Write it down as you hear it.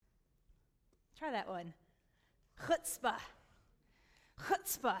Try that one. Chutzpah.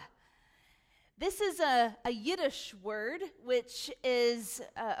 Chutzpah. This is a Yiddish word, which is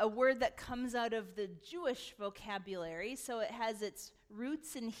a word that comes out of the Jewish vocabulary, so it has its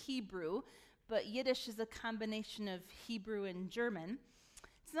roots in Hebrew, but Yiddish is a combination of Hebrew and German.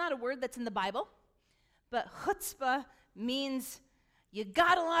 It's not a word that's in the Bible, but chutzpah means you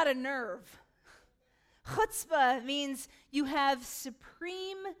got a lot of nerve. Chutzpah means you have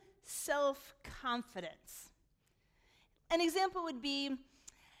supreme self-confidence. An example would be,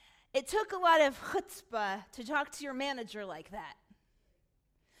 it took a lot of chutzpah to talk to your manager like that.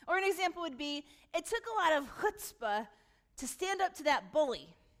 Or an example would be, it took a lot of chutzpah to stand up to that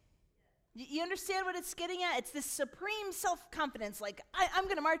bully. You understand what it's getting at? It's this supreme self-confidence, like, I'm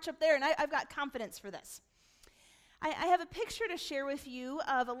going to march up there and I've got confidence for this. I have a picture to share with you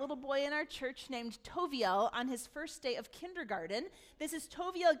of a little boy in our church named Toviel on his first day of kindergarten. This is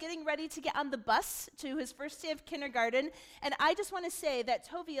Toviel getting ready to get on the bus to his first day of kindergarten. And I just want to say that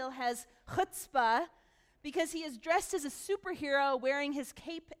Toviel has chutzpah because he is dressed as a superhero wearing his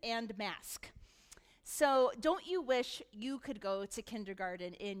cape and mask. So don't you wish you could go to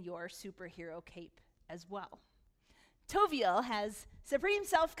kindergarten in your superhero cape as well? Toviel has supreme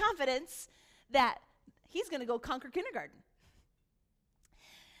self-confidence that he's going to go conquer kindergarten.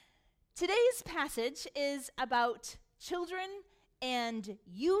 Today's passage is about children and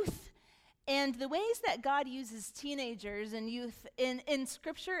youth and the ways that God uses teenagers and youth in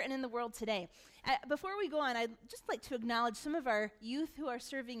Scripture and in the world today. Before we go on, I'd just like to acknowledge some of our youth who are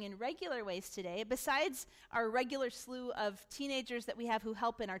serving in regular ways today. Besides our regular slew of teenagers that we have who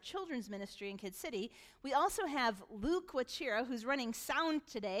help in our children's ministry in Kid City, we also have Luke Wachira, who's running sound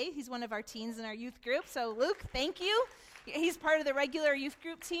today. He's one of our teens in our youth group. So Luke, thank you. He's part of the regular youth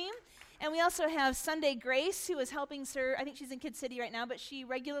group team. And we also have Sunday Grace, who is helping serve. I think she's in Kid City right now, but she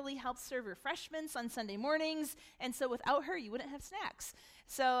regularly helps serve refreshments on Sunday mornings. And so without her, you wouldn't have snacks.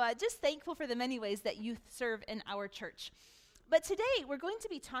 So just thankful for the many ways that youth serve in our church. But today, we're going to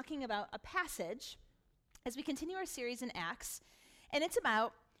be talking about a passage as we continue our series in Acts. And it's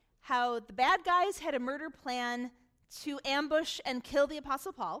about how the bad guys had a murder plan to ambush and kill the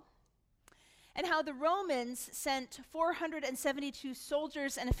Apostle Paul, and how the Romans sent 472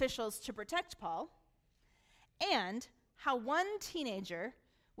 soldiers and officials to protect Paul, and how one teenager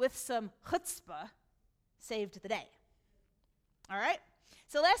with some chutzpah saved the day. All right?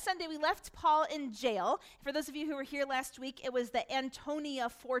 So last Sunday, we left Paul in jail. For those of you who were here last week, it was the Antonia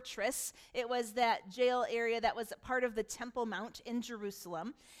Fortress. It was that jail area that was part of the Temple Mount in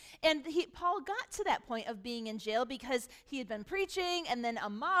Jerusalem. And Paul got to that point of being in jail because he had been preaching, and then a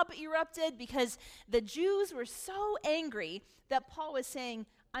mob erupted because the Jews were so angry that Paul was saying,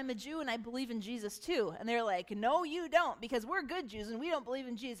 I'm a Jew and I believe in Jesus too. And they're like, no, you don't, because we're good Jews and we don't believe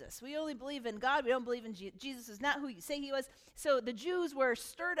in Jesus. We only believe in God. We don't believe in Jesus is not who you say he was. So the Jews were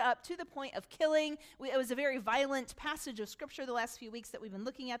stirred up to the point of killing. It was a very violent passage of Scripture the last few weeks that we've been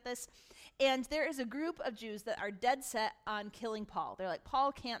looking at this. And there is a group of Jews that are dead set on killing Paul. They're like,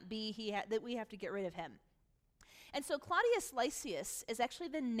 Paul can't be, that we have to get rid of him. And so Claudius Lysias is actually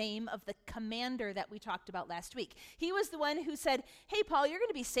the name of the commander that we talked about last week. He was the one who said, hey, Paul, you're going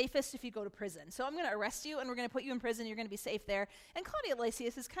to be safest if you go to prison. So I'm going to arrest you, and we're going to put you in prison. You're going to be safe there. And Claudius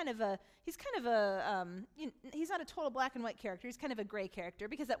Lysias is he's not a total black and white character. He's kind of a gray character,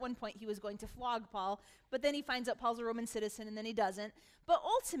 because at one point he was going to flog Paul, but then he finds out Paul's a Roman citizen, and then he doesn't. But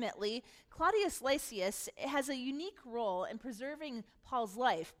ultimately, Claudius Lysias has a unique role in preserving Paul's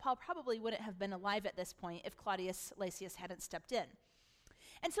life. Paul probably wouldn't have been alive at this point if Claudius Lysias hadn't stepped in.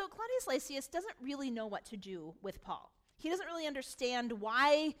 And so Claudius Lysias doesn't really know what to do with Paul. He doesn't really understand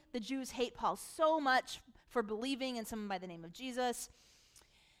why the Jews hate Paul so much for believing in someone by the name of Jesus.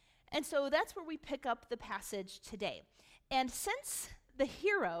 And so that's where we pick up the passage today. And since the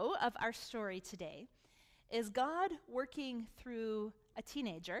hero of our story today is God working through a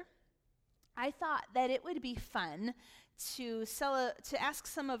teenager, I thought that it would be fun to ask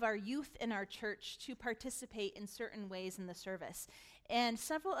some of our youth in our church to participate in certain ways in the service. And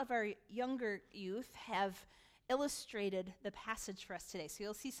several of our younger youth have illustrated the passage for us today. So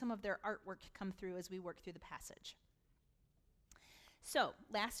you'll see some of their artwork come through as we work through the passage. So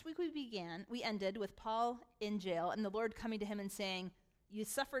last week we ended with Paul in jail and the Lord coming to him and saying, you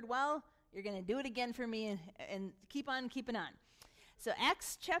suffered well, you're going to do it again for me, and keep on keeping on. So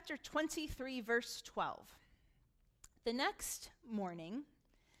Acts chapter 23, verse 12. The next morning,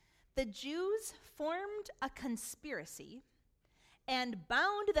 the Jews formed a conspiracy and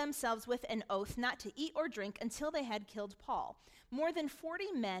bound themselves with an oath not to eat or drink until they had killed Paul. More than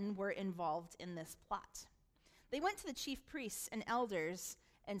 40 men were involved in this plot. They went to the chief priests and elders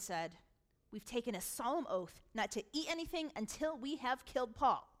and said, we've taken a solemn oath not to eat anything until we have killed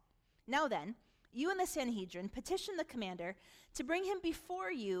Paul. Now then, you and the Sanhedrin petition the commander to bring him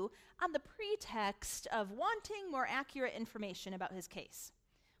before you on the pretext of wanting more accurate information about his case.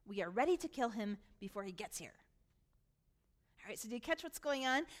 We are ready to kill him before he gets here. All right, so do you catch what's going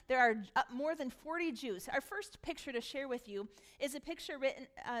on? There are more than 40 Jews. Our first picture to share with you is a picture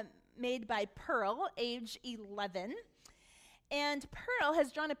made by Pearl, age 11. And Pearl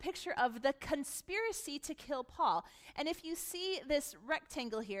has drawn a picture of the conspiracy to kill Paul. And if you see this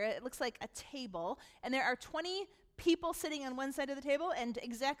rectangle here, it looks like a table, and there are 20 people sitting on one side of the table and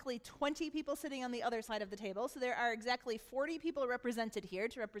exactly 20 people sitting on the other side of the table. So there are exactly 40 people represented here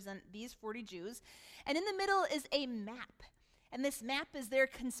to represent these 40 Jews. And in the middle is a map. And this map is their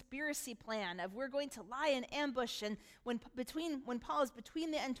conspiracy plan of we're going to lie in ambush, and when Paul is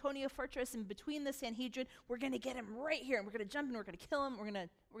between the Antonia fortress and between the Sanhedrin, we're going to get him right here, and we're going to jump and we're going to kill him.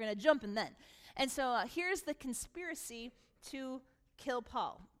 We're going to jump and then. And so here's the conspiracy to kill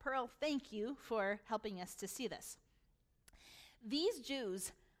Paul. Pearl, thank you for helping us to see this. These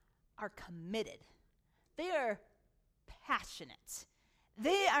Jews are committed. They are passionate.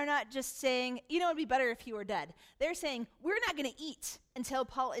 They are not just saying, you know, it'd be better if he were dead. They're saying, we're not going to eat until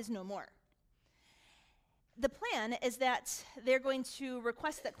Paul is no more. The plan is that they're going to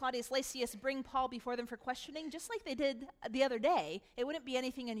request that Claudius Lysias bring Paul before them for questioning, just like they did the other day. It wouldn't be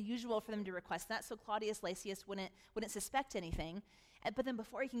anything unusual for them to request that, so Claudius Lysias wouldn't suspect anything. But then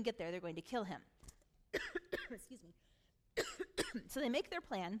before he can get there, they're going to kill him. Excuse me. So they make their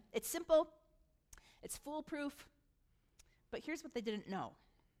plan. It's simple. It's foolproof. But here's what they didn't know.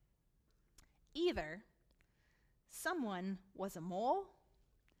 Either someone was a mole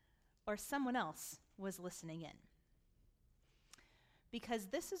or someone else was listening in. Because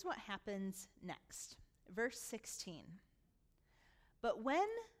this is what happens next. Verse 16. But when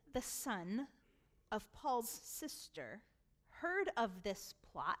the son of Paul's sister heard of this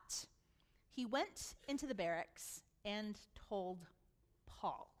plot, he went into the barracks and told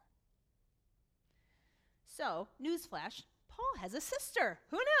Paul. So, newsflash, Paul has a sister.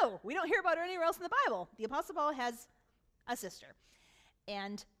 Who knew? We don't hear about her anywhere else in the Bible. The Apostle Paul has a sister.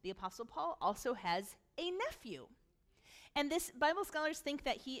 And the Apostle Paul also has a nephew. And this Bible scholars think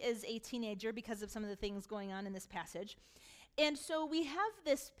that he is a teenager because of some of the things going on in this passage. And so we have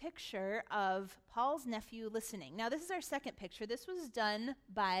this picture of Paul's nephew listening. Now, this is our second picture. This was done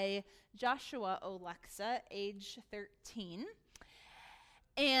by Joshua Olexa, age 13.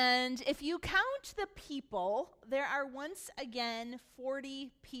 And if you count the people, there are once again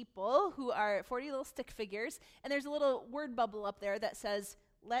 40 people who are 40 little stick figures, and there's a little word bubble up there that says,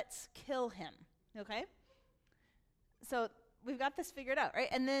 let's kill him, okay? So we've got this figured out, right?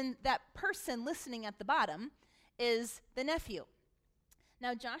 And then that person listening at the bottom is the nephew.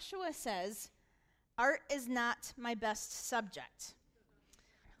 Now Joshua says, art is not my best subject.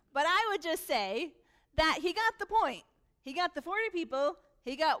 But I would just say that he got the point. He got the 40 people.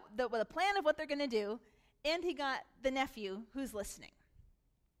 He got the plan of what they're going to do, and he got the nephew who's listening.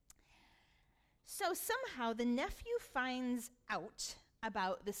 So somehow the nephew finds out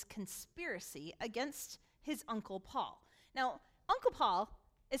about this conspiracy against his Uncle Paul. Now, Uncle Paul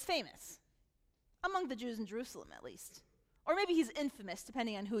is famous, among the Jews in Jerusalem at least. Or maybe he's infamous,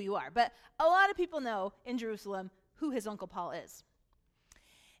 depending on who you are. But a lot of people know in Jerusalem who his Uncle Paul is.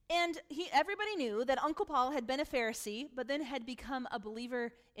 And everybody knew that Uncle Paul had been a Pharisee, but then had become a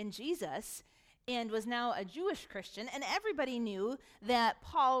believer in Jesus and was now a Jewish Christian. And everybody knew that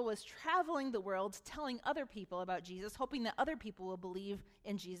Paul was traveling the world telling other people about Jesus, hoping that other people will believe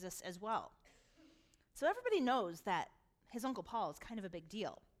in Jesus as well. So everybody knows that his Uncle Paul is kind of a big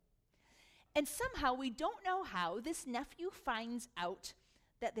deal. And somehow, we don't know how, this nephew finds out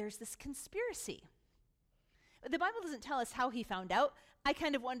that there's this conspiracy. The Bible doesn't tell us how he found out. I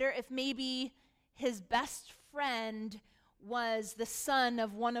kind of wonder if maybe his best friend was the son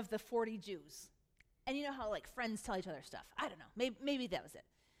of one of the 40 Jews. And you know how like friends tell each other stuff. I don't know. Maybe that was it.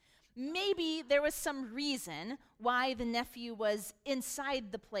 Maybe there was some reason why the nephew was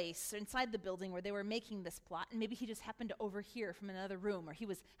inside the place, or inside the building where they were making this plot, and maybe he just happened to overhear from another room, or he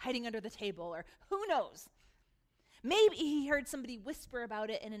was hiding under the table, or who knows. Maybe he heard somebody whisper about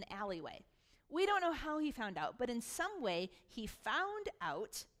it in an alleyway. We don't know how he found out, but in some way he found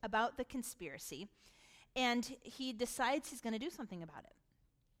out about the conspiracy, and he decides he's going to do something about it.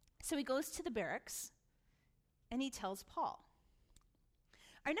 So he goes to the barracks, and he tells Paul.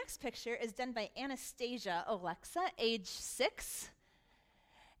 Our next picture is done by Anastasia Olexa, age 6.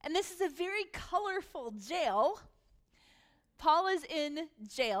 And this is a very colorful jail. Paul is in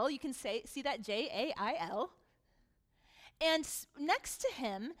jail. You can see that Jail. And next to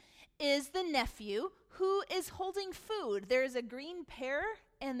him is the nephew who is holding food. There is a green pear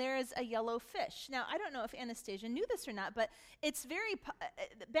and there is a yellow fish. Now, I don't know if Anastasia knew this or not, but it's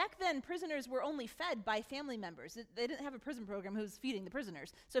back then, prisoners were only fed by family members. They didn't have a prison program who was feeding the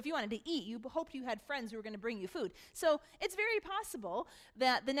prisoners. So if you wanted to eat, you hoped you had friends who were going to bring you food. So it's very possible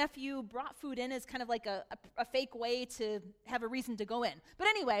that the nephew brought food in as kind of like a fake way to have a reason to go in. But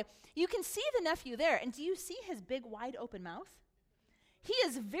anyway, you can see the nephew there, and do you see his big, wide open mouth? He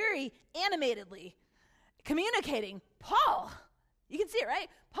is very animatedly communicating, Paul, you can see it, right?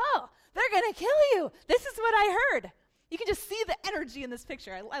 Paul, they're going to kill you. This is what I heard. You can just see the energy in this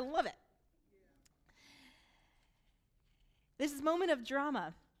picture. I love it. This is a moment of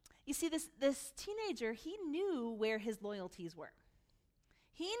drama. You see, this teenager, he knew where his loyalties were.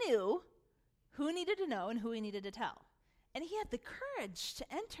 He knew who he needed to know and who he needed to tell. And he had the courage to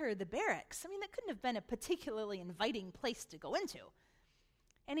enter the barracks. I mean, that couldn't have been a particularly inviting place to go into.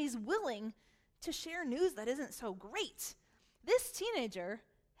 And he's willing to share news that isn't so great. This teenager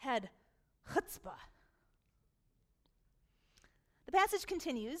had chutzpah. The passage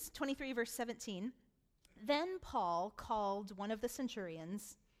continues, 23 verse 17. Then Paul called one of the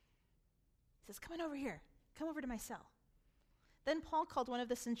centurions. He says, come on over here. Come over to my cell. Then Paul called one of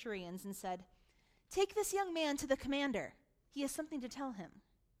the centurions and said, take this young man to the commander. He has something to tell him.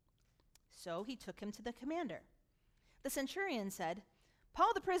 So he took him to the commander. The centurion said,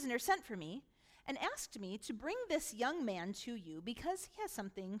 Paul the prisoner sent for me and asked me to bring this young man to you because he has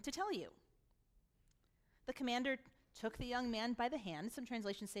something to tell you. The commander took the young man by the hand, some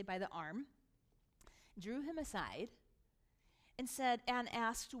translations say by the arm, drew him aside, and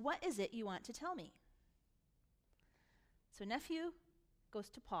asked, what is it you want to tell me? So nephew goes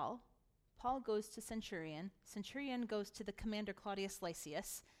to Paul. Paul goes to centurion. Centurion goes to the commander Claudius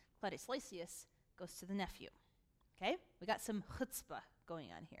Lysias. Claudius Lysias goes to the nephew. Okay? We got some chutzpah going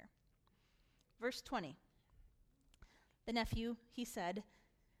on here. Verse 20. The nephew, he said,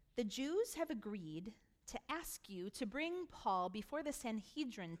 the Jews have agreed to ask you to bring Paul before the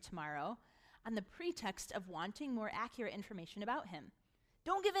Sanhedrin tomorrow on the pretext of wanting more accurate information about him.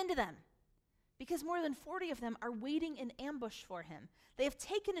 Don't give in to them, because more than 40 of them are waiting in ambush for him. They have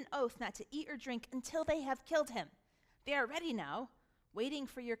taken an oath not to eat or drink until they have killed him. They are ready now, waiting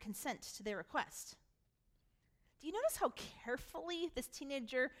for your consent to their request. Do you notice how carefully this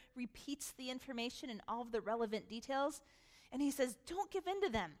teenager repeats the information and all of the relevant details? And he says, don't give in to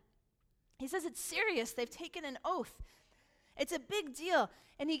them. He says it's serious. They've taken an oath. It's a big deal.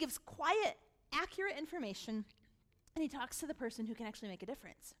 And he gives quiet, accurate information, and he talks to the person who can actually make a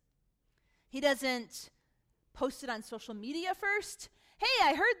difference. He doesn't post it on social media first. Hey,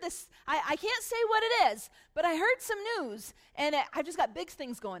 I heard this. I can't say what it is, but I heard some news, and I've just got big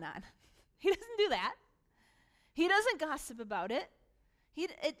things going on. He doesn't do that. He doesn't gossip about it. He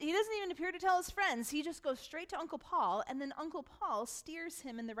doesn't even appear to tell his friends. He just goes straight to Uncle Paul, and then Uncle Paul steers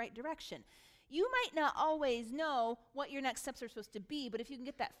him in the right direction. You might not always know what your next steps are supposed to be, but if you can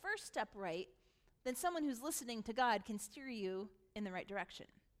get that first step right, then someone who's listening to God can steer you in the right direction.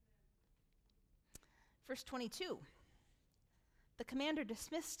 Verse 22. The commander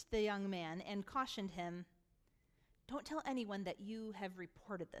dismissed the young man and cautioned him, don't tell anyone that you have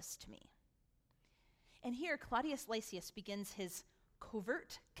reported this to me. And here, Claudius Lysias begins his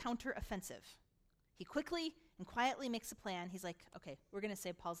covert counteroffensive. He quickly and quietly makes a plan. He's like, okay, we're going to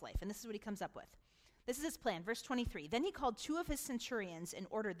save Paul's life. And this is what he comes up with. This is his plan, verse 23. Then he called 2 of his centurions and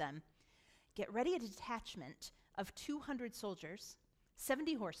ordered them, get ready a detachment of 200 soldiers,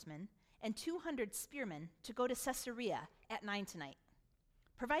 70 horsemen, and 200 spearmen to go to Caesarea at 9 tonight.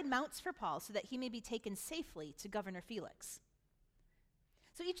 Provide mounts for Paul so that he may be taken safely to Governor Felix.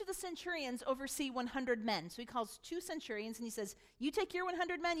 So each of the centurions oversee 100 men. So he calls 2 centurions and he says, you take your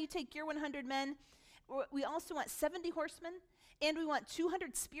 100 men, you take your 100 men. We also want 70 horsemen and we want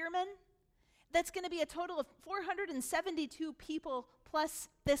 200 spearmen. That's going to be a total of 472 people plus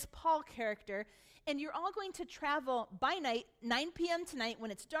this Paul character. And you're all going to travel by night, 9 p.m. tonight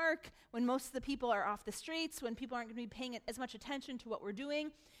when it's dark, when most of the people are off the streets, when people aren't going to be paying as much attention to what we're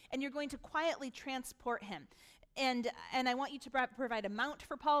doing. And you're going to quietly transport him. And I want you to provide a mount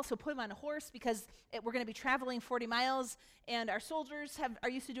for Paul, so put him on a horse because we're going to be traveling 40 miles, and our soldiers are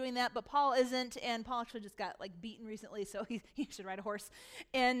used to doing that, but Paul isn't, and Paul actually just got beaten recently, so he should ride a horse.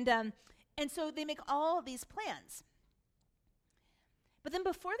 And so they make all these plans. But then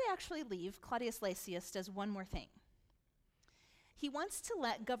before they actually leave, Claudius Lysias does one more thing. He wants to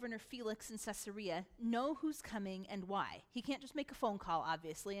let Governor Felix in Caesarea know who's coming and why. He can't just make a phone call,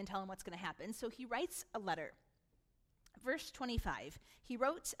 obviously, and tell him what's going to happen, so he writes a letter. Verse 25, he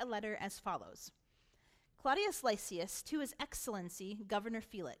wrote a letter as follows. Claudius Lysias, to his excellency, Governor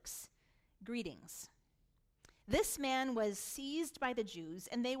Felix, greetings. This man was seized by the Jews,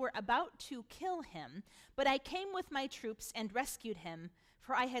 and they were about to kill him, but I came with my troops and rescued him,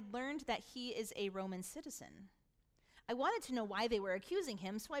 for I had learned that he is a Roman citizen. I wanted to know why they were accusing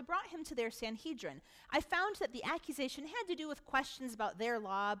him, so I brought him to their Sanhedrin. I found that the accusation had to do with questions about their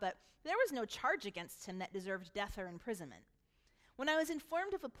law, but there was no charge against him that deserved death or imprisonment. When I was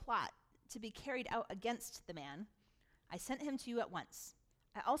informed of a plot to be carried out against the man, I sent him to you at once.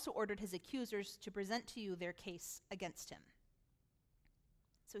 I also ordered his accusers to present to you their case against him.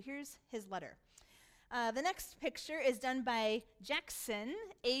 So here's his letter. The next picture is done by Jackson,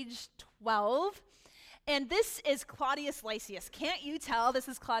 age 12. And this is Claudius Lysias. Can't you tell this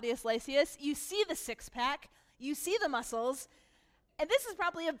is Claudius Lysias? You see the six-pack, you see the muscles, and this is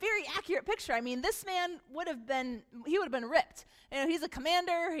probably a very accurate picture. I mean, this man would have been ripped. You know, he's a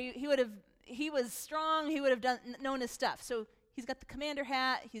commander, he was strong, he would have known his stuff. So he's got the commander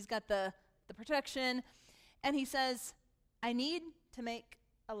hat, he's got the protection, and he says, I need to make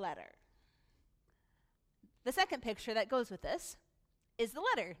a letter. The second picture that goes with this is the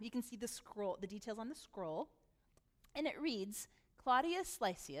letter. You can see the scroll, the details on the scroll, and it reads, Claudius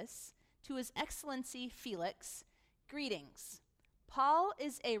Lysias, to his excellency Felix, greetings. Paul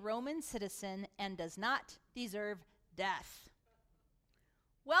is a Roman citizen and does not deserve death.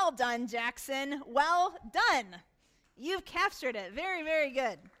 Well done, Jackson. Well done. You've captured it. Very, very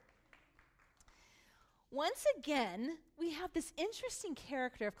good. Once again, we have this interesting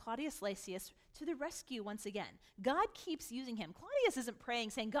character of Claudius Lysias to the rescue once again. God keeps using him. Claudius isn't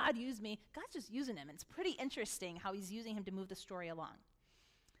praying, saying, God, use me. God's just using him. It's pretty interesting how he's using him to move the story along.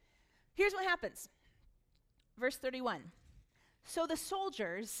 Here's what happens. Verse 31. So the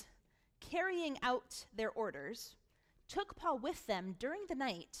soldiers, carrying out their orders, took Paul with them during the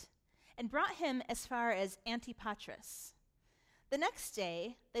night and brought him as far as Antipatris. The next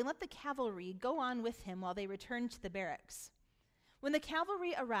day, they let the cavalry go on with him while they returned to the barracks. When the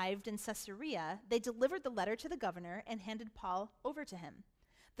cavalry arrived in Caesarea, they delivered the letter to the governor and handed Paul over to him.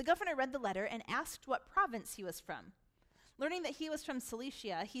 The governor read the letter and asked what province he was from. Learning that he was from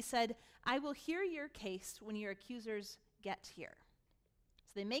Cilicia, he said, I will hear your case when your accusers get here.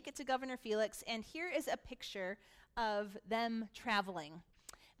 So they make it to Governor Felix, and here is a picture of them traveling.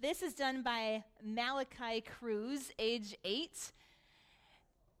 This is done by Malachi Cruz, age 8.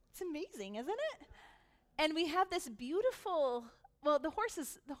 It's amazing, isn't it? And we have this beautiful,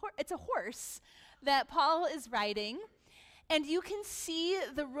 it's a horse that Paul is riding, and you can see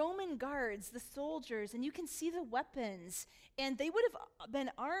the Roman guards, the soldiers, and you can see the weapons, and they would have been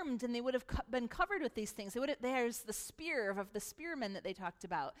armed, and they would have been covered with these things. There's the spear of the spearmen that they talked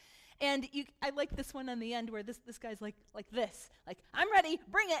about. And I like this one on the end where this guy's like this, I'm ready,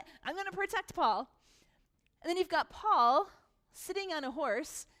 bring it, I'm going to protect Paul. And then you've got Paul sitting on a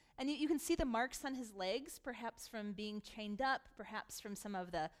horse, and you can see the marks on his legs, perhaps from being chained up, perhaps from some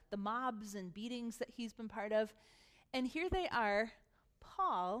of the mobs and beatings that he's been part of. And here they are,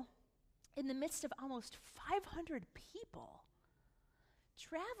 Paul, in the midst of almost 500 people,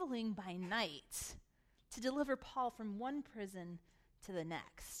 traveling by night to deliver Paul from one prison to the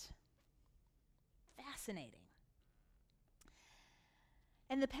next. Fascinating.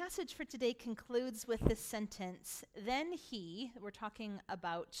 And the passage for today concludes with this sentence, then he, we're talking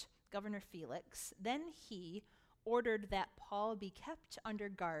about Governor Felix, then he ordered that Paul be kept under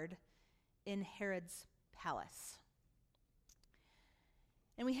guard in Herod's palace.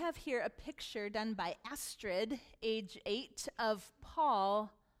 And we have here a picture done by Astrid, age 8, of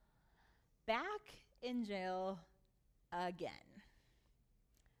Paul back in jail again.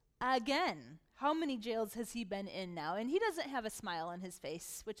 Again. How many jails has he been in now? And he doesn't have a smile on his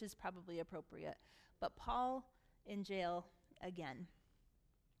face, which is probably appropriate. But Paul in jail again.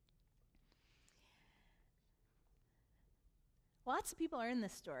 Lots of people are in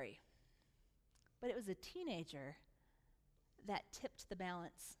this story. But it was a teenager that tipped the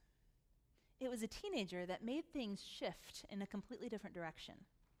balance. It was a teenager that made things shift in a completely different direction.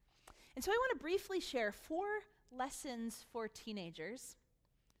 And so I want to briefly share 4 lessons for teenagers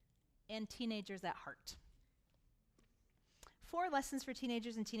and teenagers at heart. 4 lessons for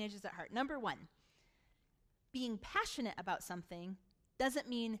teenagers and teenagers at heart. Number 1, being passionate about something doesn't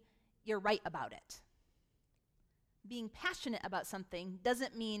mean you're right about it. Being passionate about something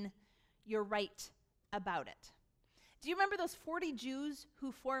doesn't mean you're right about it. Do you remember those 40 Jews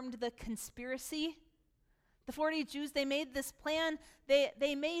who formed the conspiracy? The 40 Jews, they made this plan.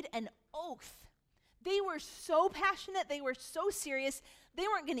 They made an oath. They were so passionate. They were so serious. They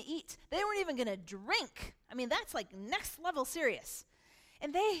weren't going to eat. They weren't even going to drink. I mean, that's like next level serious.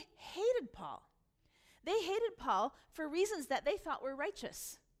 And they hated Paul. They hated Paul for reasons that they thought were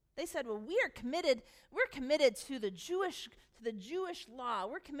righteous. They said, well, we're committed to the Jewish law.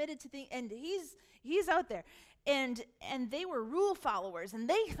 We're committed to and he's out there. And they were rule followers, and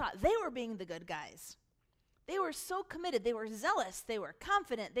they thought they were being the good guys. They were so committed. They were zealous. They were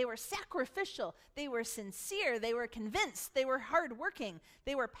confident. They were sacrificial. They were sincere. They were convinced. They were hardworking.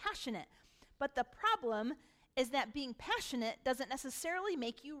 They were passionate. But the problem is that being passionate doesn't necessarily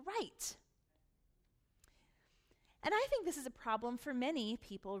make you right. And I think this is a problem for many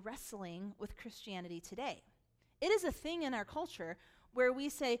people wrestling with Christianity today. It is a thing in our culture where we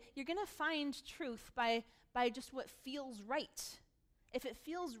say, you're going to find truth by just what feels right. If it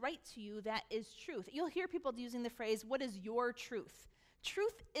feels right to you, that is truth. You'll hear people using the phrase, what is your truth?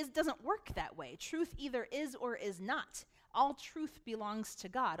 Truth doesn't work that way. Truth either is or is not. All truth belongs to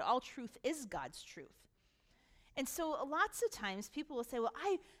God. All truth is God's truth. And so lots of times people will say, well,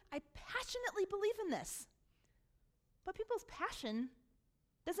 I passionately believe in this. But people's passion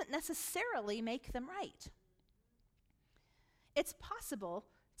doesn't necessarily make them right. It's possible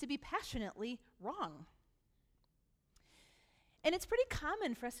to be passionately wrong. And it's pretty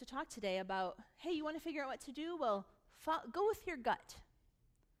common for us to talk today about, hey, you want to figure out what to do? Well, go with your gut.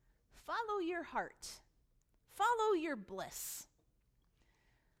 Follow your heart. Follow your bliss.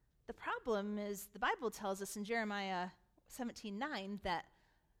 The problem is the Bible tells us in Jeremiah 17:9 that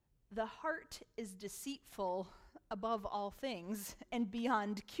the heart is deceitful above all things and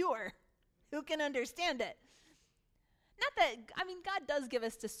beyond cure. Who can understand it? Not that, God does give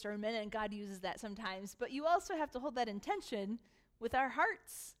us discernment and God uses that sometimes, but you also have to hold that intention with our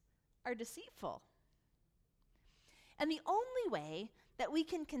hearts are deceitful. And the only way that we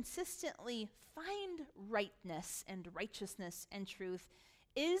can consistently find rightness and righteousness and truth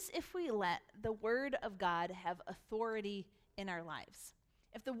is if we let the Word of God have authority in our lives.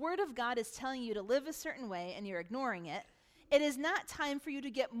 If the Word of God is telling you to live a certain way and you're ignoring it, it is not time for you to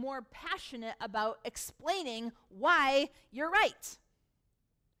get more passionate about explaining why you're right.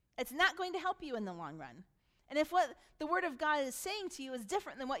 It's not going to help you in the long run. And if what the Word of God is saying to you is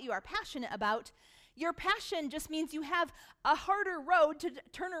different than what you are passionate about, your passion just means you have a harder road to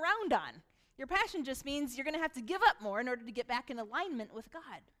turn around on. Your passion just means you're going to have to give up more in order to get back in alignment with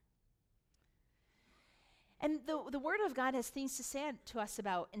God. And the Word of God has things to say to us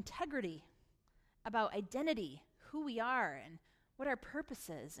about integrity, about identity, who we are, and what our purpose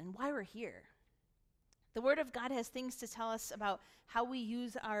is, and why we're here. The Word of God has things to tell us about how we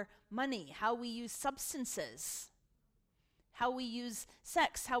use our money, how we use substances, how we use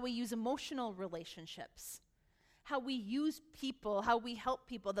sex, how we use emotional relationships, how we use people, how we help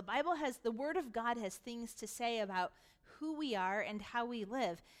people. The Word of God has things to say about who we are and how we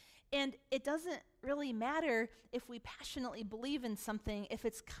live. And it doesn't really matter if we passionately believe in something if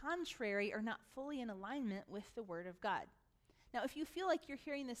it's contrary or not fully in alignment with the Word of God. Now, if you feel like you're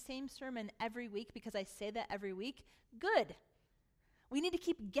hearing the same sermon every week because I say that every week, good. We need to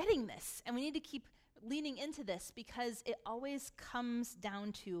keep getting this, and we need to keep leaning into this because it always comes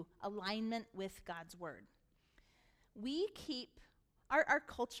down to alignment with God's Word. Our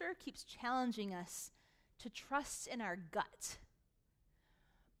culture keeps challenging us to trust in our gut.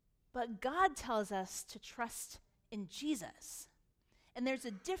 But God tells us to trust in Jesus. And there's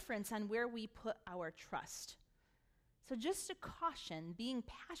a difference on where we put our trust. So just a caution, being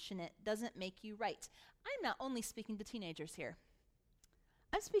passionate doesn't make you right. I'm not only speaking to teenagers here.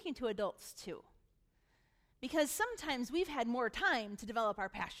 I'm speaking to adults too. Because sometimes we've had more time to develop our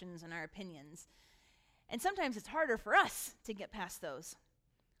passions and our opinions. And sometimes it's harder for us to get past those.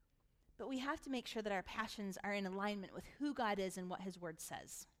 But we have to make sure that our passions are in alignment with who God is and what His Word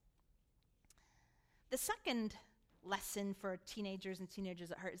says. The second lesson for teenagers and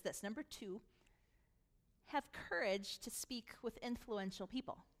teenagers at heart is this. Number 2, have courage to speak with influential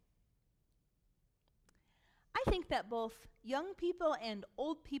people. I think that both young people and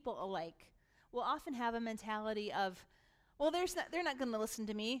old people alike will often have a mentality of, well, they're not going to listen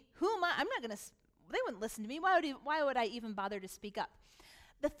to me. Who am I? They wouldn't listen to me. Why would I even bother to speak up?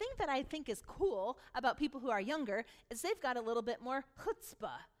 The thing that I think is cool about people who are younger is they've got a little bit more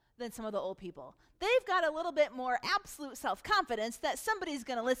chutzpah than some of the old people. They've got a little bit more absolute self-confidence that somebody's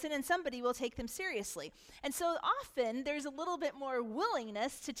going to listen and somebody will take them seriously. And so often there's a little bit more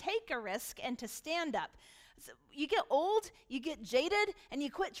willingness to take a risk and to stand up. So you get old, you get jaded, and you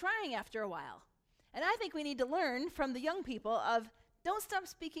quit trying after a while. And I think we need to learn from the young people of don't stop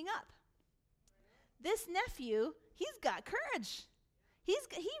speaking up. This nephew, he's got courage. He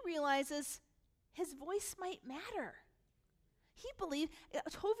realizes his voice might matter. He believed,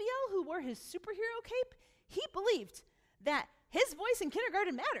 Toviel, who wore his superhero cape, he believed that his voice in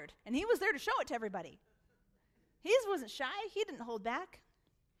kindergarten mattered, and he was there to show it to everybody. He wasn't shy. He didn't hold back.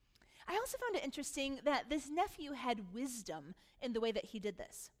 I also found it interesting that this nephew had wisdom in the way that he did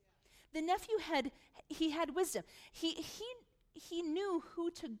this. The nephew had wisdom. He knew who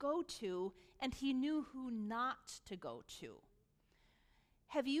to go to, and he knew who not to go to.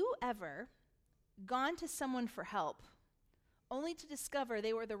 Have you ever gone to someone for help only to discover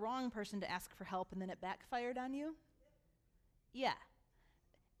they were the wrong person to ask for help and then it backfired on you? Yeah.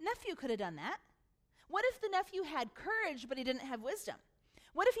 Nephew could have done that. What if the nephew had courage but he didn't have wisdom?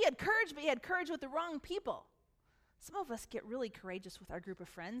 What if he had courage but he had courage with the wrong people? Some of us get really courageous with our group of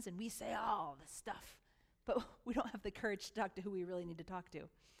friends and we say all this stuff, but we don't have the courage to talk to who we really need to talk to.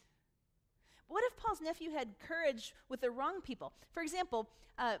 What if Paul's nephew had courage with the wrong people? For example,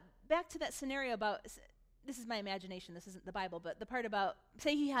 back to that scenario about, this is my imagination, this isn't the Bible, but the part about,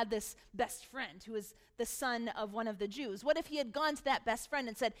 say he had this best friend who was the son of one of the Jews. What if he had gone to that best friend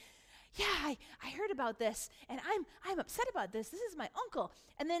and said, yeah, I heard about this, and I'm upset about this. This is my uncle.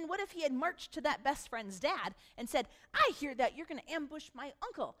 And then what if he had marched to that best friend's dad and said, I hear that you're going to ambush my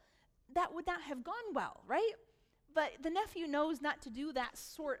uncle? That would not have gone well, right? But the nephew knows not to do that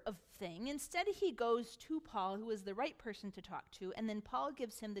sort of thing. Instead, he goes to Paul, who is the right person to talk to, and then Paul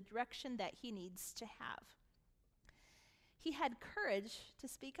gives him the direction that he needs to have. He had courage to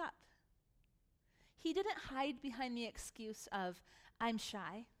speak up. He didn't hide behind the excuse of, I'm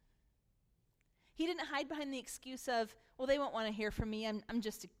shy. He didn't hide behind the excuse of, well, they won't want to hear from me. I'm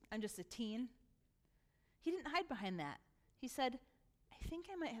just a teen. He didn't hide behind that. He said, I think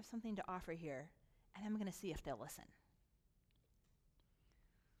I might have something to offer here, and I'm going to see if they'll listen.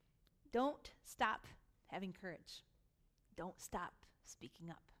 Don't stop having courage. Don't stop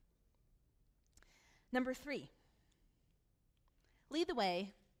speaking up. Number 3, lead the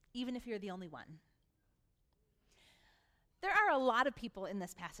way, even if you're the only one. There are a lot of people in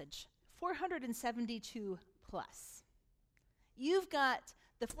this passage. 472 plus. You've got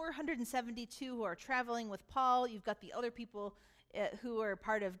the 472 who are traveling with Paul. You've got the other people who are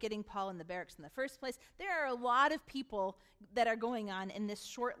part of getting Paul in the barracks in the first place. There are a lot of people that are going on in this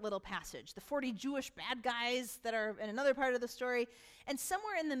short little passage. The 40 Jewish bad guys that are in another part of the story. And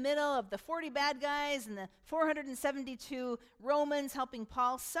somewhere in the middle of the 40 bad guys and the 472 Romans helping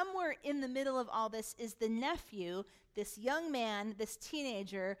Paul, somewhere in the middle of all this is the nephew, this young man, this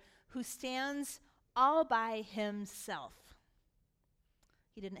teenager, who stands all by himself.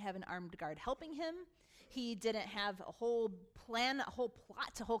 He didn't have an armed guard helping him. He didn't have a whole plan, a whole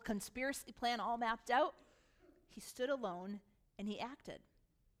plot, a whole conspiracy plan all mapped out. He stood alone and he acted.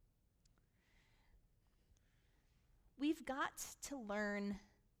 We've got to learn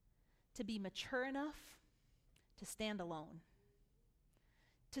to be mature enough to stand alone,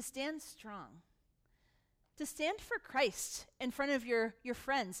 to stand strong, to stand for Christ in front of your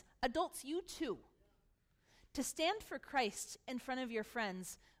friends. Adults, you too. To stand for Christ in front of your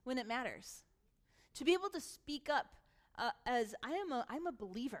friends when it matters. To be able to speak up as I'm a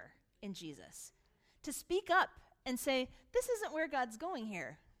believer in Jesus. To speak up and say, this isn't where God's going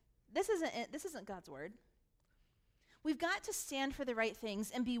here. This isn't it. This isn't God's word. We've got to stand for the right things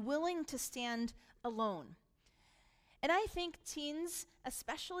and be willing to stand alone. And I think teens,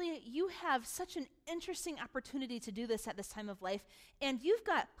 especially, you have such an interesting opportunity to do this at this time of life, and you've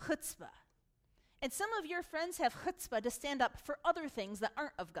got chutzpah. And some of your friends have chutzpah to stand up for other things that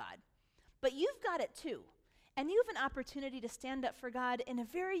aren't of God. But you've got it too. And you have an opportunity to stand up for God in a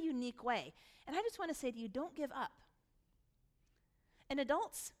very unique way. And I just want to say to you, don't give up. And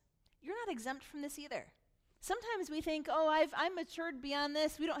adults, you're not exempt from this either. Sometimes we think, I'm matured beyond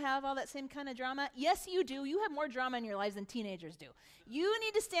this. We don't have all that same kind of drama. Yes, you do. You have more drama in your lives than teenagers do. You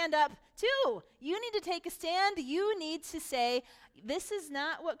need to stand up too. You need to take a stand. You need to say, this is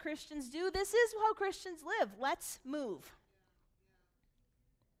not what Christians do. This is how Christians live. Let's move.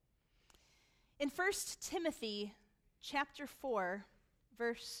 In 1 Timothy chapter 4,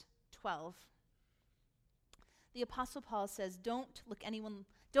 verse 12, the Apostle Paul says, Don't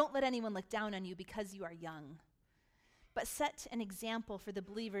let anyone look down on you because you are young, but set an example for the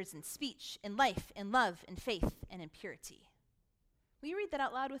believers in speech, in life, in love, in faith, and in purity. Will you read that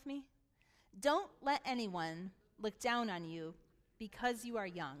out loud with me? Don't let anyone look down on you because you are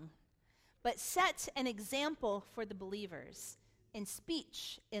young, but set an example for the believers in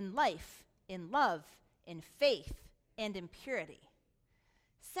speech, in life, in love, in faith, and in purity.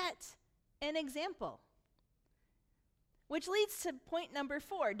 Set an example. Which leads to point number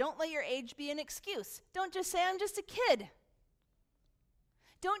 4. Don't let your age be an excuse. Don't just say, I'm just a kid.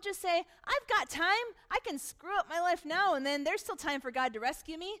 Don't just say, I've got time. I can screw up my life now, and then there's still time for God to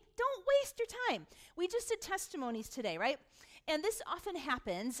rescue me. Don't waste your time. We just did testimonies today, right? And this often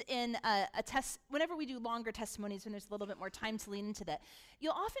happens in a test, whenever we do longer testimonies when there's a little bit more time to lean into that.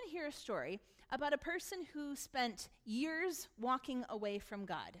 You'll often hear a story about a person who spent years walking away from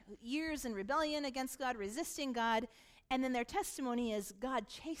God, years in rebellion against God, resisting God, and then their testimony is God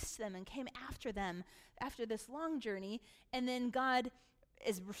chased them and came after them after this long journey, and then God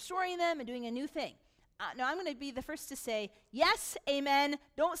is restoring them and doing a new thing. Now, I'm going to be the first to say, yes, amen,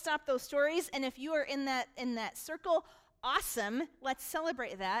 don't stop those stories, and if you are in that circle, awesome, let's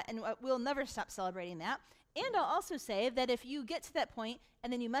celebrate that, and we'll never stop celebrating that. And I'll also say that if you get to that point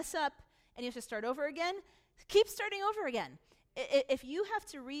and then you mess up and you have to start over again, keep starting over again. If you have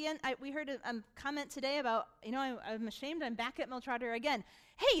to we heard a comment today about, I'm ashamed I'm back at Mill Trotter again.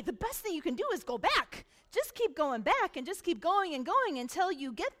 Hey, the best thing you can do is go back. Just keep going back and just keep going and going until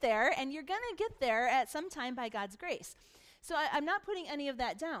you get there, and you're going to get there at some time by God's grace. So I'm not putting any of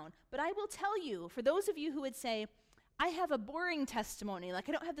that down, but I will tell you, for those of you who would say, I have a boring testimony, like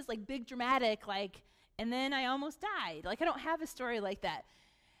I don't have this like big dramatic, like, and then I almost died. Like I don't have a story like that.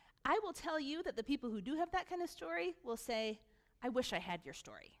 I will tell you that the people who do have that kind of story will say, I wish I had your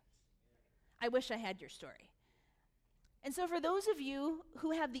story. I wish I had your story. And so for those of you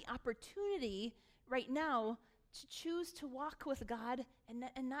who have the opportunity right now to choose to walk with God and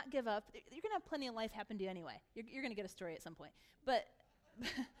not give up, you're going to have plenty of life happen to you anyway. You're going to get a story at some point. But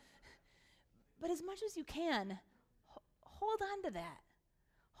as much as you can, hold on to that.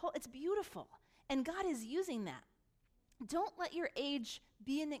 It's beautiful. And God is using that. Don't let your age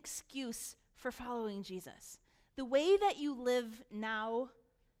be an excuse for following Jesus. The way that you live now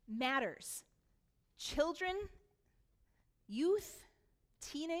matters. Children, youth,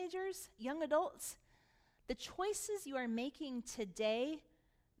 teenagers, young adults, the choices you are making today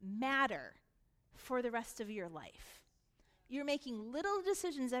matter for the rest of your life. You're making little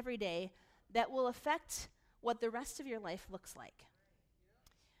decisions every day that will affect what the rest of your life looks like.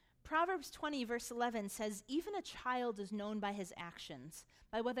 Proverbs 20, verse 11 says, even a child is known by his actions,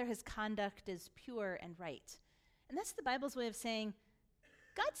 by whether his conduct is pure and right. And that's the Bible's way of saying,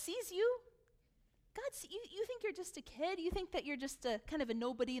 God sees you. You think you're just a kid. You think that you're just a kind of a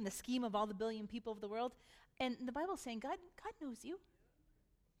nobody in the scheme of all the billion people of the world. And the Bible's saying, God knows you.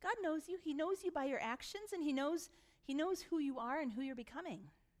 God knows you. He knows you by your actions, and he knows who you are and who you're becoming.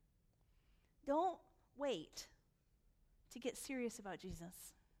 Don't wait to get serious about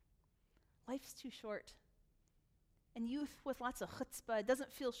Jesus. Life's too short. And youth with lots of chutzpah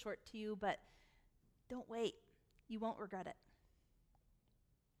doesn't feel short to you, but don't wait. You won't regret it.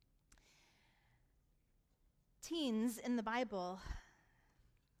 Teens in the Bible,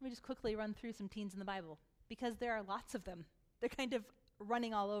 let me just quickly run through some teens in the Bible, because there are lots of them. They're kind of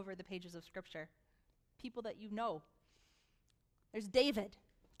running all over the pages of Scripture. People that you know. There's David,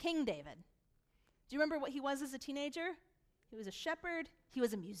 King David. Do you remember what he was as a teenager? He was a shepherd. He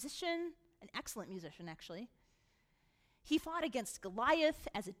was a musician, an excellent musician, actually. He fought against Goliath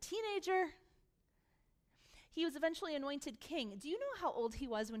as a teenager. He was eventually anointed king. Do you know how old he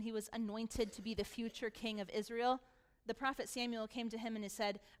was when he was anointed to be the future king of Israel? The prophet Samuel came to him and he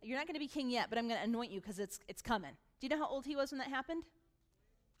said, you're not going to be king yet, but I'm going to anoint you because it's coming. Do you know how old he was when that happened?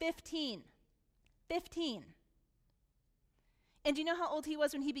 15. 15. And do you know how old he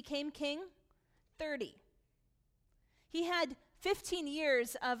was when he became king? 30. He had 15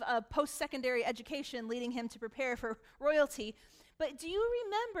 years of a post-secondary education leading him to prepare for royalty. But do you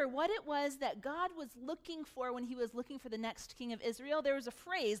remember what it was that God was looking for when he was looking for the next king of Israel? There was a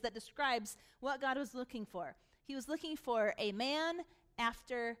phrase that describes what God was looking for. He was looking for a man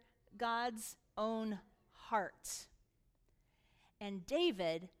after God's own heart. And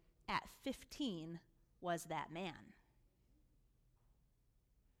David, at 15, was that man.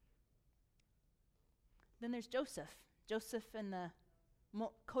 Then there's Joseph in the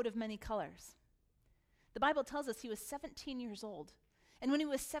coat of many colors. The Bible tells us he was 17 years old. And when he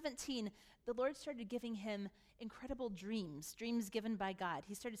was 17, the Lord started giving him incredible dreams given by God.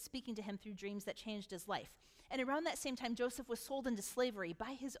 He started speaking to him through dreams that changed his life. And around that same time, Joseph was sold into slavery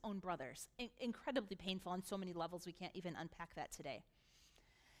by his own brothers. Incredibly painful on so many levels, we can't even unpack that today.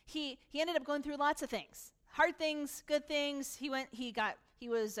 He ended up going through lots of things. Hard things, good things. He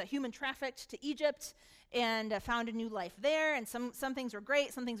was human trafficked to Egypt and found a new life there. And some things were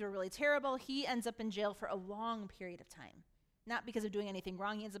great, some things were really terrible. He ends up in jail for a long period of time. Not because of doing anything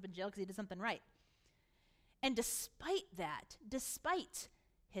wrong. He ends up in jail because he did something right. And despite that, despite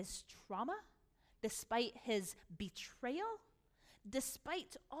his trauma, despite his betrayal,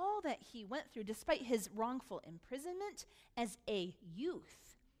 despite all that he went through, despite his wrongful imprisonment as a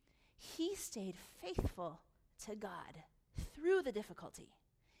youth, he stayed faithful to God through the difficulty.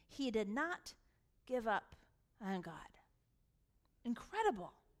 He did not give up on God.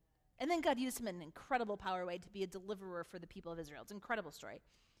 Incredible. And then God used him in an incredible power way to be a deliverer for the people of Israel. It's an incredible story.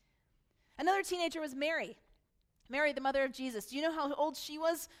 Another teenager was Mary. Mary, the mother of Jesus. Do you know how old she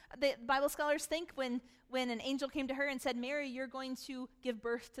was? The Bible scholars think when an angel came to her and said, Mary, you're going to give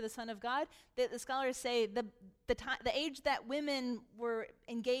birth to the Son of God. The scholars say the age that women were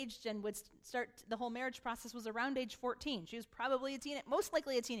engaged and would start the whole marriage process was around age 14. She was probably most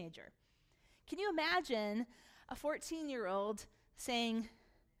likely a teenager. Can you imagine a 14-year-old saying,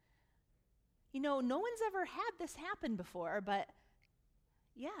 no one's ever had this happen before, but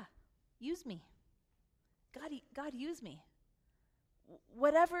yeah, use me. God, use me.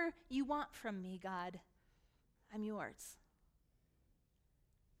 Whatever you want from me, God, I'm yours.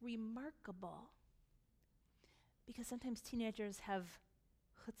 Remarkable. Because sometimes teenagers have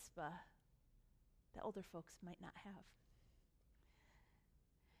chutzpah that older folks might not have.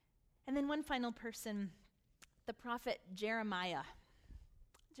 And then one final person, the prophet Jeremiah.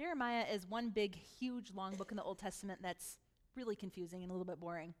 Jeremiah is one big, huge, long book in the Old Testament that's really confusing and a little bit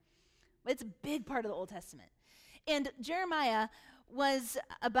boring. But it's a big part of the Old Testament. And Jeremiah was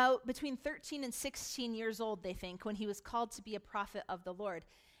about between 13 and 16 years old, they think, when he was called to be a prophet of the Lord.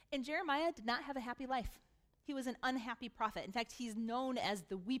 And Jeremiah did not have a happy life. He was an unhappy prophet. In fact, he's known as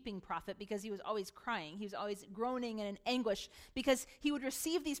the weeping prophet because he was always crying. He was always groaning and in anguish because he would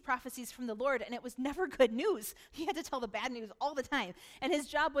receive these prophecies from the Lord, and it was never good news. He had to tell the bad news all the time. And his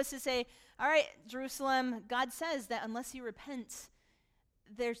job was to say, all right, Jerusalem, God says that unless you repent,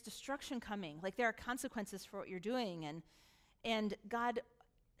 there's destruction coming. Like, there are consequences for what you're doing. And God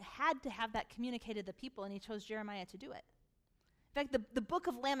had to have that communicated to the people, and he chose Jeremiah to do it. In fact, the book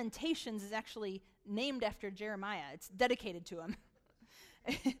of Lamentations is actually named after Jeremiah. It's dedicated to him.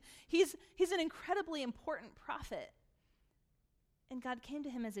 He's an incredibly important prophet. And God came to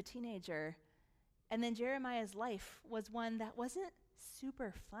him as a teenager. And then Jeremiah's life was one that wasn't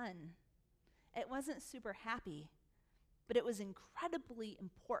super fun. It wasn't super happy. But it was incredibly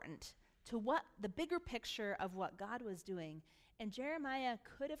important to what the bigger picture of what God was doing. And Jeremiah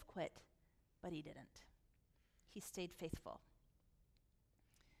could have quit, but he didn't. He stayed faithful.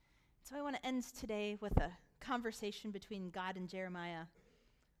 So I want to end today with a conversation between God and Jeremiah.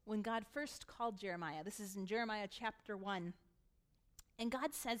 When God first called Jeremiah, this is in Jeremiah chapter 1, and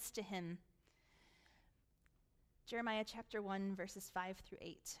God says to him, Jeremiah chapter 1, verses 5 through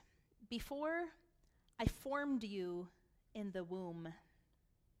 8, "Before I formed you in the womb,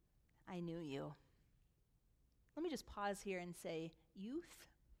 I knew you." Let me just pause here and say, youth,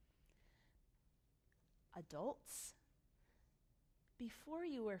 adults, before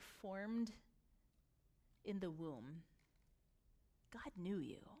you were formed in the womb, God knew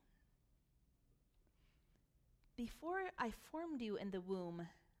you. Before I formed you in the womb,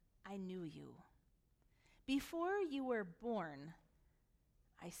 I knew you. Before you were born,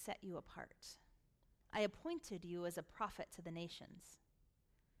 I set you apart. I appointed you as a prophet to the nations.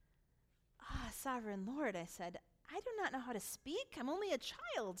 "Ah, sovereign Lord," I said, "I do not know how to speak. I'm only a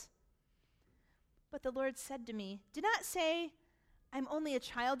child." But the Lord said to me, "Do not say, 'I'm only a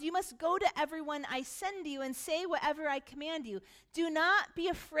child.' You must go to everyone I send you and say whatever I command you. Do not be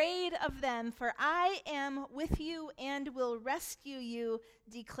afraid of them, for I am with you and will rescue you,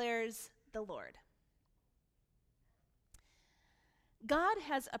 declares the Lord." God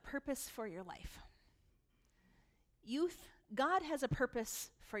has a purpose for your life. Youth, God has a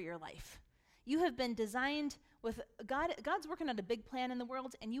purpose for your life. You have been designed with God. God's working on a big plan in the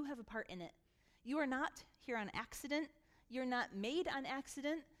world, and you have a part in it. You are not here on accident. You're not made on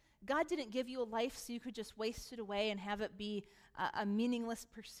accident. God didn't give you a life so you could just waste it away and have it be a meaningless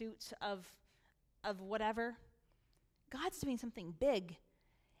pursuit of whatever. God's doing something big,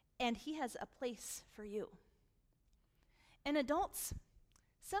 and he has a place for you. And adults,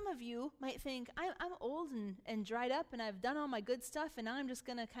 some of you might think, I'm old and dried up, and I've done all my good stuff, and now I'm just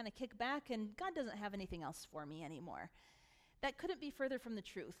going to kind of kick back, and God doesn't have anything else for me anymore. That couldn't be further from the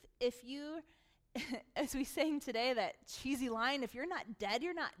truth. If you, as we sang today, that cheesy line, if you're not dead,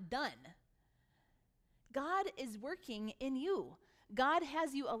 you're not done. God is working in you. God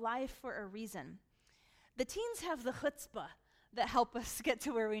has you alive for a reason. The teens have the chutzpah that help us get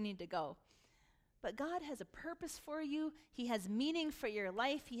to where we need to go. But God has a purpose for you. He has meaning for your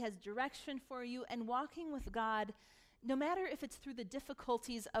life. He has direction for you. And walking with God, no matter if it's through the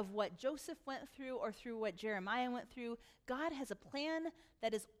difficulties of what Joseph went through or through what Jeremiah went through, God has a plan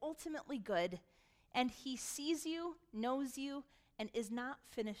that is ultimately good. And he sees you, knows you, and is not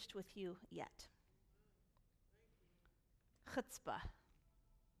finished with you yet. Chutzpah.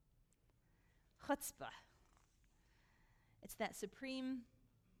 Chutzpah. It's that supreme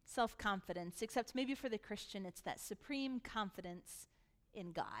self-confidence, except maybe for the Christian, it's that supreme confidence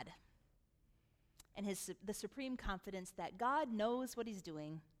in God. And the supreme confidence that God knows what he's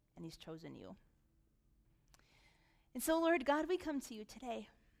doing and he's chosen you. And so, Lord God, we come to you today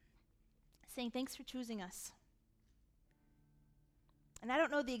saying thanks for choosing us. And I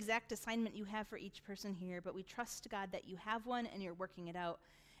don't know the exact assignment you have for each person here, but we trust, God, that you have one and you're working it out.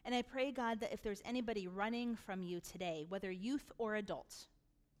 And I pray, God, that if there's anybody running from you today, whether youth or adult,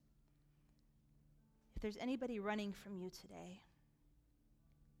 if there's anybody running from you today,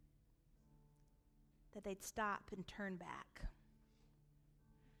 that they'd stop and turn back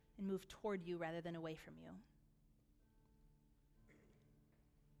and move toward you rather than away from you.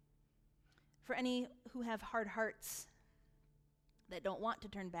 For any who have hard hearts that don't want to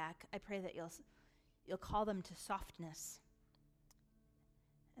turn back, I pray that you'll call them to softness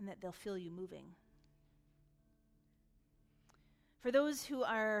and that they'll feel you moving. For those who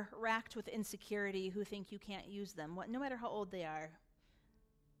are racked with insecurity, who think you can't use them, no matter how old they are,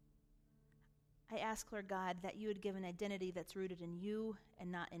 I ask, Lord God, that you would give an identity that's rooted in you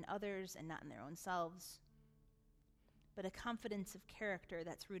and not in others and not in their own selves, but a confidence of character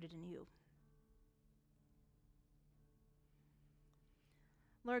that's rooted in you.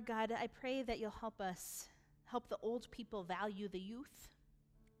 Lord God, I pray that you'll help the old people value the youth.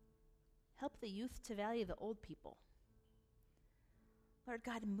 Help the youth to value the old people. Lord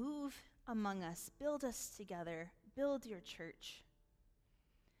God, move among us, build us together, build your church.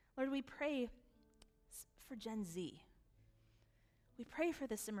 Lord, we pray for Gen Z. We pray for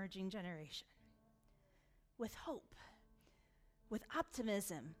this emerging generation with hope, with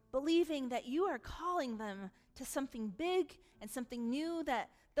optimism, believing that you are calling them to something big and something new that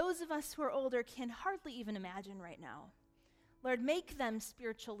those of us who are older can hardly even imagine right now. Lord, make them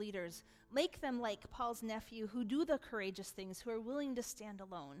spiritual leaders. Make them like Paul's nephew who do the courageous things, who are willing to stand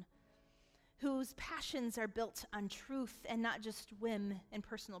alone, whose passions are built on truth and not just whim and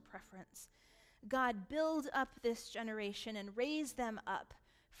personal preference. God, build up this generation and raise them up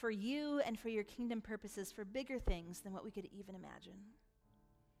for you and for your kingdom purposes, for bigger things than what we could even imagine.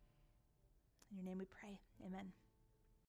 In your name we pray. Amen.